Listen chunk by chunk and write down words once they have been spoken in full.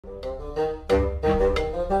Do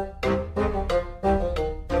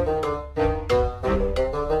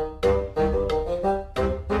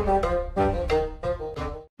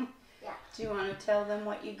you want to tell them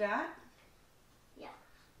what you got? Yeah.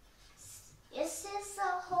 This is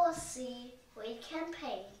a horsey we can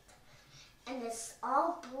paint, and it's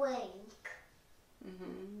all blank.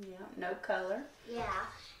 Yeah, no color. Yeah,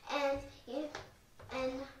 and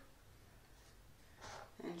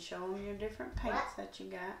show them your different paints that you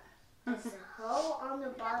got. there's a hole on the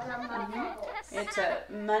bottom of the horse. It's a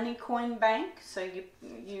money coin bank, so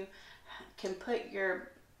you can put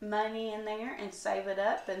your money in there and save it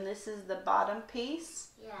up. And this is the bottom piece.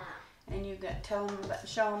 Yeah. And you got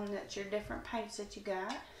show them that your different paints that you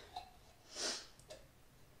got.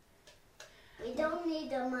 We don't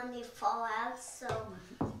need the money fall out, so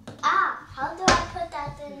how do I put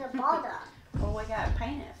that in the bottom? Well, we gotta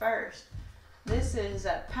paint it first. This is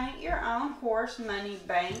a Paint Your Own Horse Money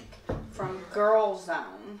Bank from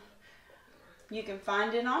GirlZone. You can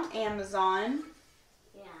find it on Amazon.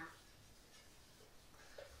 Yeah.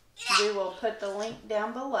 We will put the link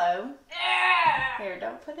down below. Here,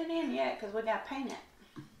 don't put it in yet because we gotta paint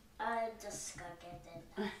it. I just gotta get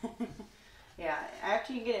it. Yeah,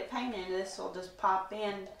 after you get it painted, this will just pop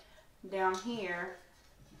in down here,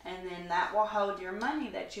 and then that will hold your money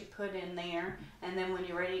that you put in there, and then when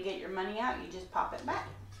you're ready to get your money out, you just pop it back.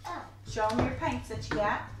 Oh. Show them your paints that you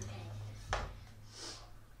got. Okay.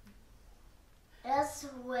 That's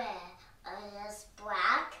red. That's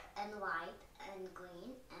black and white and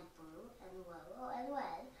green and blue and yellow and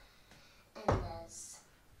red. And there's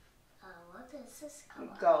what is this color?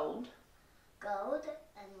 Gold. Gold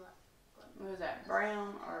and what? What was that?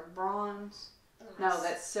 Brown or bronze? No,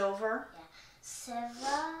 that's silver. Yeah.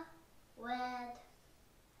 Silver, red.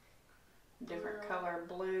 Different blue, color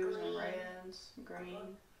blues green, and reds,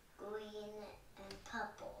 green. Green and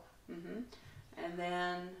purple. And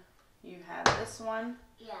then you have this one.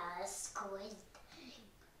 Yeah, it's squid.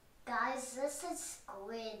 Guys, this is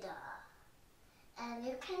squid. And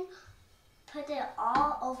you can put it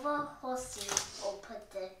all over horses or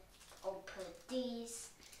put these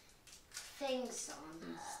things on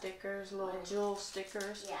her. Stickers, little jewel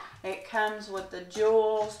stickers. Yeah. It comes with the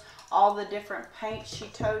jewels, all the different paints she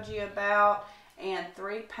told you about, and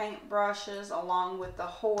 3 paint brushes along with the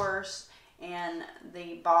horse and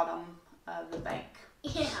the bottom of the bank.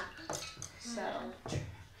 Yeah. So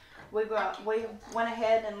we went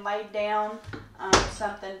ahead and laid down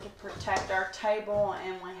something to protect our table,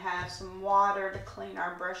 and we have some water to clean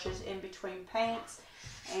our brushes in between paints,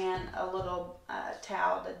 and a little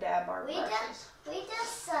towel to dab our brushes. We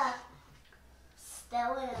just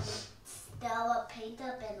Stella paint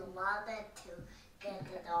up and rub it to get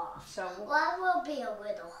it off. So that will be a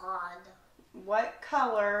little hard. What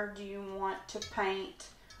color do you want to paint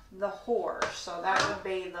the horse? So that would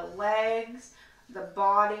be the legs, the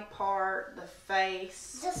body part, the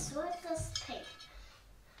face. Just with this paint.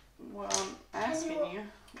 Well, I'm asking you,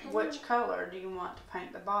 which color do you want to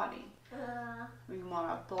paint the body? You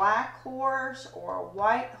want a black horse or a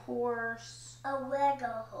white horse? A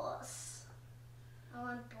Lego horse. I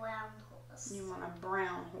want a brown horse. You want a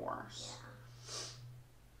brown horse. Yeah.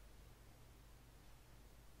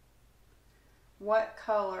 What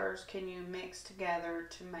colors can you mix together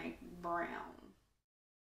to make brown?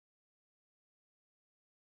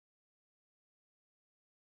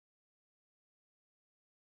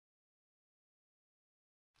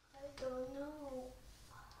 I don't know.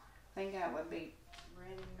 I think that would be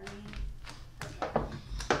red and green.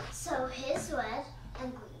 Okay. So here's red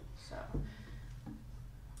and green. So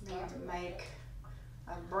I'm going to make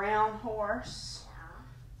a brown horse. Yeah.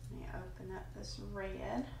 Let me open up this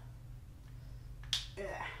red.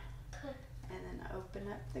 Yeah. And then open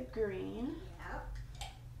up the green.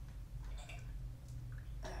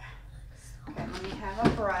 Yeah. Okay, let me have a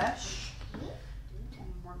brush. And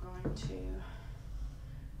we're going to,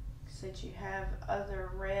 since you have other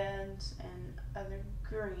reds and other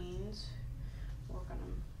greens, we're going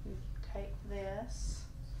to take this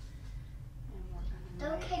and we're going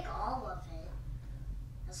to Don't take all of it.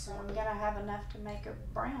 So I'm going to have enough to make a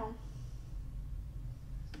brown.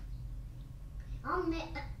 I'll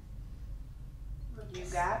make. You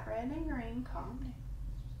got red and green, calm down.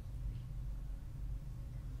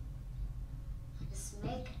 Just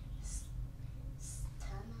make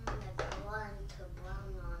turn on the brown to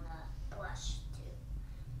brown on a brush too.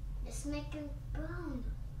 Just make it brown.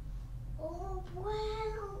 Oh,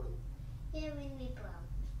 brown. Yeah, we need brown.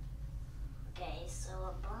 Okay, so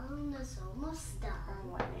a brown is almost done.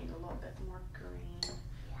 Oh, I need a little bit more green.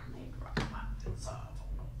 Yeah. I need to rub this off a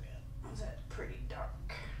little bit. That's pretty dark.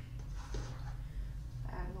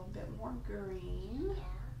 Add a little bit more green. Yeah.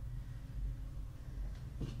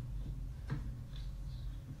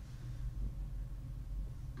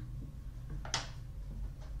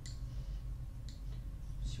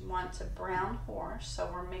 She wants a brown horse, so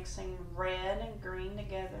we're mixing red and green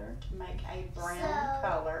together to make a brown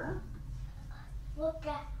color. Look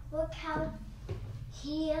how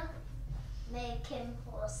he made him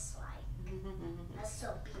horse-like. That's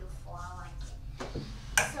so beautiful. I like it.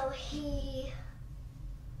 So he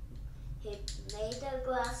made the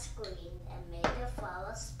grass green and made the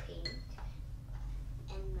flowers pink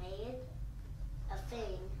and made a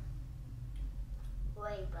thing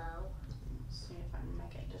rainbow. Let's see if I can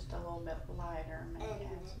make it just a little bit lighter. Maybe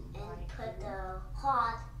add some white put here.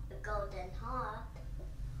 the golden heart,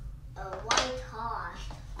 a white heart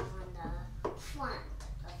on the front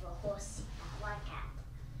of a horse. I like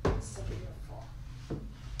that. It's so beautiful.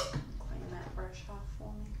 Clean that brush off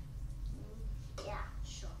for me. Yeah,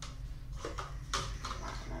 sure.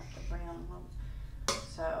 Lighten up the brown one.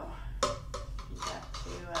 So you got to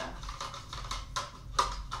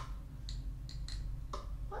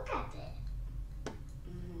Look at it.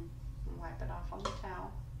 wipe it off on the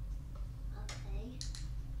towel. Okay.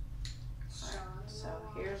 Right, so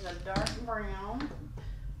here's a dark brown.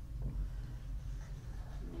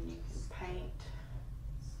 And then you can paint.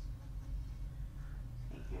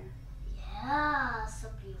 See here. Yeah, so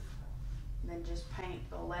beautiful. Then just paint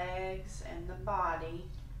the legs and the body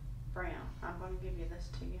brown. I'm going to give you this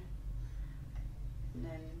to you. And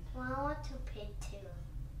then Well, I want to paint too.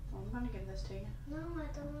 I'm going to give this to you. No, I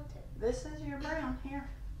don't want to. This is your brown here.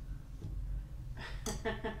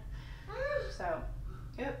 So,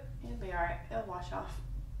 yep, it'll be alright. It'll wash off.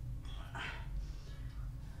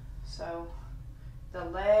 So, the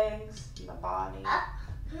legs, the body.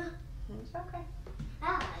 It's okay.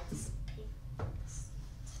 I just paint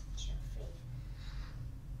such your face.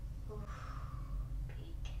 Oof,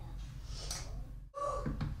 be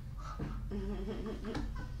careful.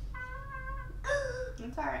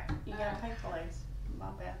 It's alright. You gotta paint the legs. My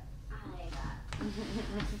bad. I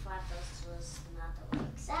thought this was not the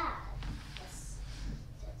legs. It's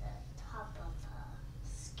the top of the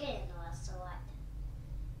skin, or so like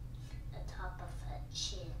the top of her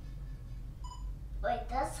chin. Wait,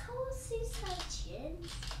 does horses have chins?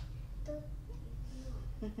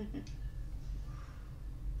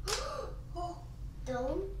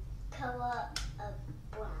 Don't color a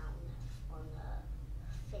brown on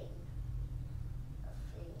the thing. A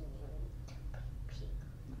thing you need to pink.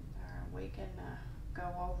 Alright, we can go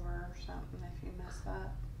over something if you mess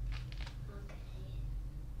up. Okay.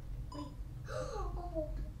 Wait. Oh,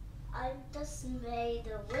 I just made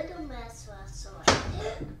a little mess last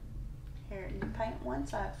night. Here, you paint one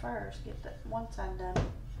side first. Get the one side done.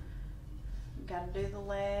 You gotta do the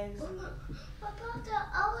legs. And, What about the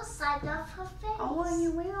other side of her face? oh, well,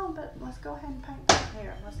 you will, but let's go ahead and paint that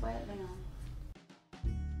here. Let's lay it down.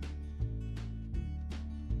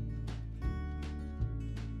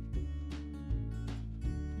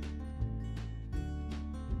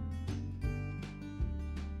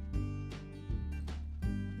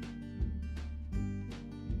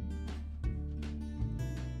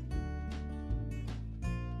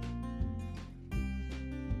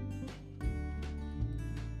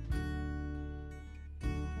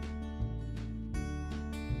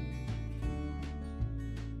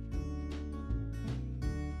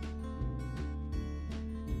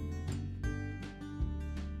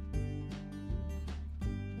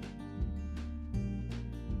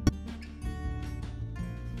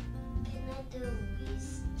 Can I do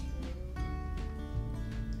these two?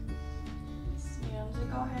 Yeah, so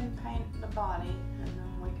go ahead and paint the body, and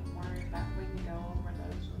then we can worry about, we can go over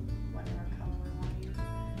those with whatever color we want to use.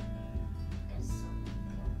 There's some.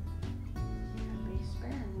 You can be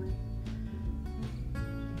sparingly. You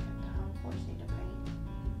got the whole horsey to paint.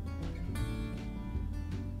 Okay.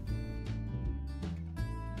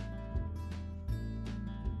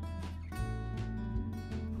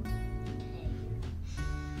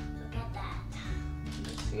 Look at that.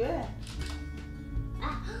 Looks good.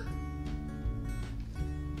 Ah.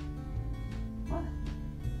 What?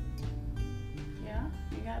 Yeah,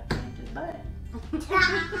 you gotta paint his butt.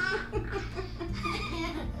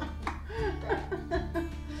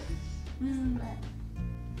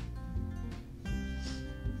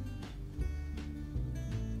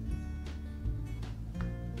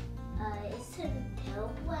 Is it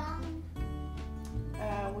pale brown?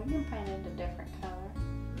 We can paint it a different color.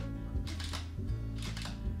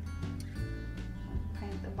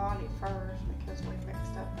 Paint the body first because we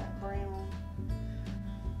mixed up that brown.